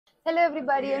Hello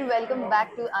everybody and welcome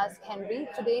back to Ask Henry.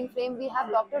 Today in frame we have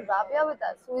Dr. Rabiaah with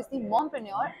us, who is the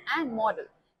mompreneur and model.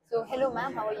 So hello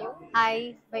ma'am, how are you?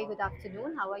 Hi, very good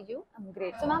afternoon. How are you? I'm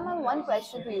great. So ma'am, I have one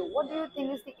question to you. What do you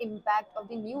think is the impact of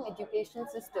the new education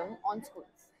system on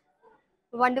schools?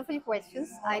 Wonderful questions.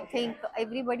 I think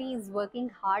everybody is working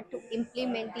hard to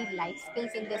implement the life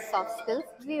skills and the soft skills.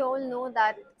 We all know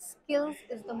that skills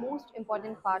is the most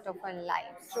important part of our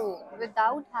lives. True,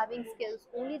 Without having skills,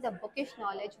 only the bookish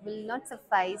knowledge will not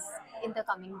suffice in the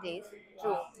coming days.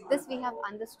 true. This we have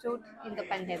understood in the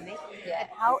pandemic Yes, that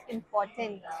how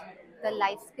important the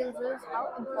life skills is,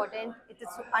 how important it is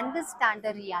to understand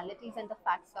the realities and the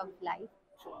facts of life,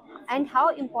 and how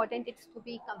important it is to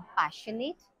be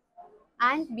compassionate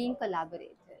and being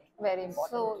collaborative. very important.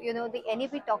 So, the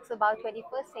NEP talks about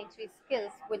 21st century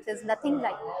skills, which is nothing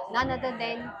like none other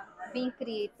than being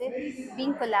creative,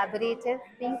 being collaborative,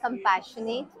 being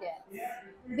compassionate, Yes,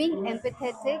 being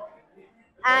empathetic,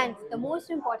 and the most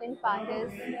important part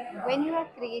is when you are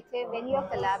creative, when you are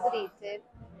collaborative,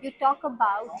 you talk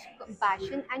about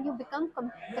compassion and you become,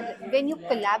 when you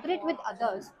collaborate with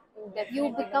others, you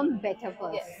definitely. become better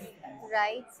Yes, person,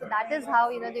 right? So that is how,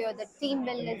 the team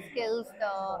building skills,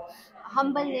 the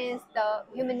humbleness, the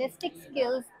humanistic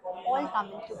skills all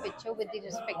come into picture with the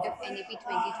respective NEP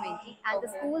 2020. And the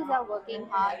okay. schools are working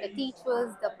hard, the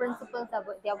teachers, the principals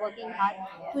they are working hard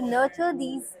to Yes, nurture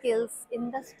these skills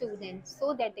in the students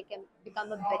so that they can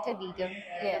become a better leader in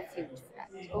the yes.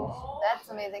 future. Oh, that's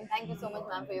amazing. Thank you so much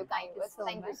ma'am for your kind Thank you words. so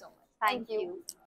Thank you much. so much. Thank Thank you. you.